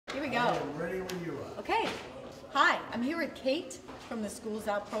go. I am ready when you are. Okay. Hi, I'm here with Kate from the Schools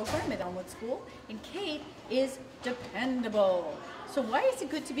Out program at Elmwood School, and Kate is dependable. So why is it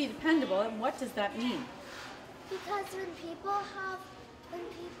good to be dependable, and what does that mean? Because when people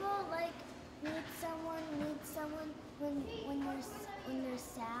like need someone when they're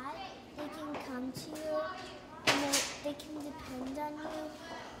sad, they can come to you and they can depend on you,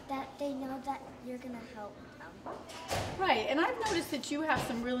 that they know that you're gonna help them. Right, and I've noticed that you have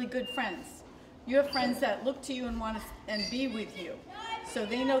some really good friends. You have friends that look to you and want to and be with you, so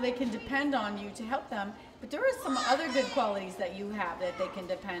they know they can depend on you to help them. But there are some other good qualities that you have that they can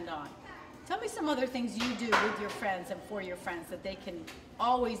depend on. Tell me some other things you do with your friends and for your friends that they can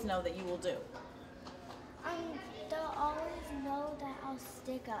always know that you will do. They'll always know that I'll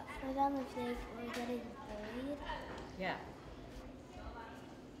stick up for them if they were getting bullied. Yeah.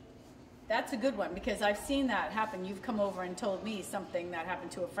 That's a good one, because I've seen that happen. You've come over and told me something that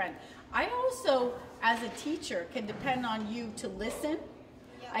happened to a friend. I also, as a teacher, can depend on you to listen.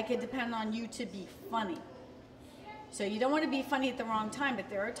 I can depend on you to be funny. So you don't want to be funny at the wrong time, but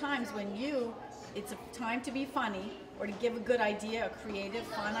there are times when it's a time to be funny or to give a good idea, a creative,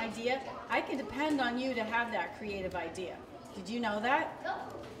 fun idea. I can depend on you to have that creative idea. Did you know that?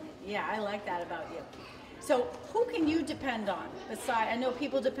 Yeah, I like that about you. So who can you depend on? Besides, I know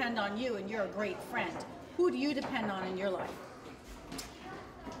people depend on you and you're a great friend. Who do you depend on in your life?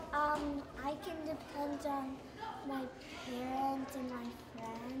 I can depend on my parents and my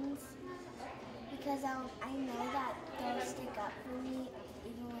friends, because I know that they'll stick up for me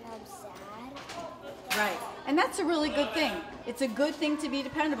even when I'm sad. Right, and that's a really good thing. It's a good thing to be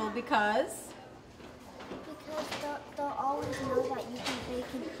dependable because they'll always know that they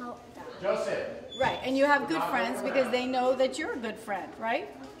can help them. Joseph. right, and you have good friends because they know that you're a good friend, right?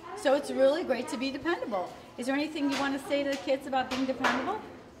 So it's really great to be dependable. Is there anything you want to say to the kids about being dependable?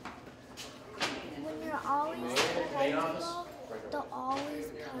 When you're always dependable, they'll always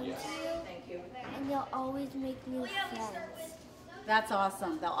come to you, and you'll always make new friends. That's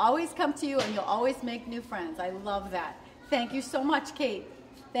awesome. They'll always come to you and you'll always make new friends. I love that. Thank you so much, Kate.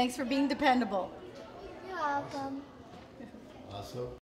 Thanks for being dependable. You're welcome. Awesome.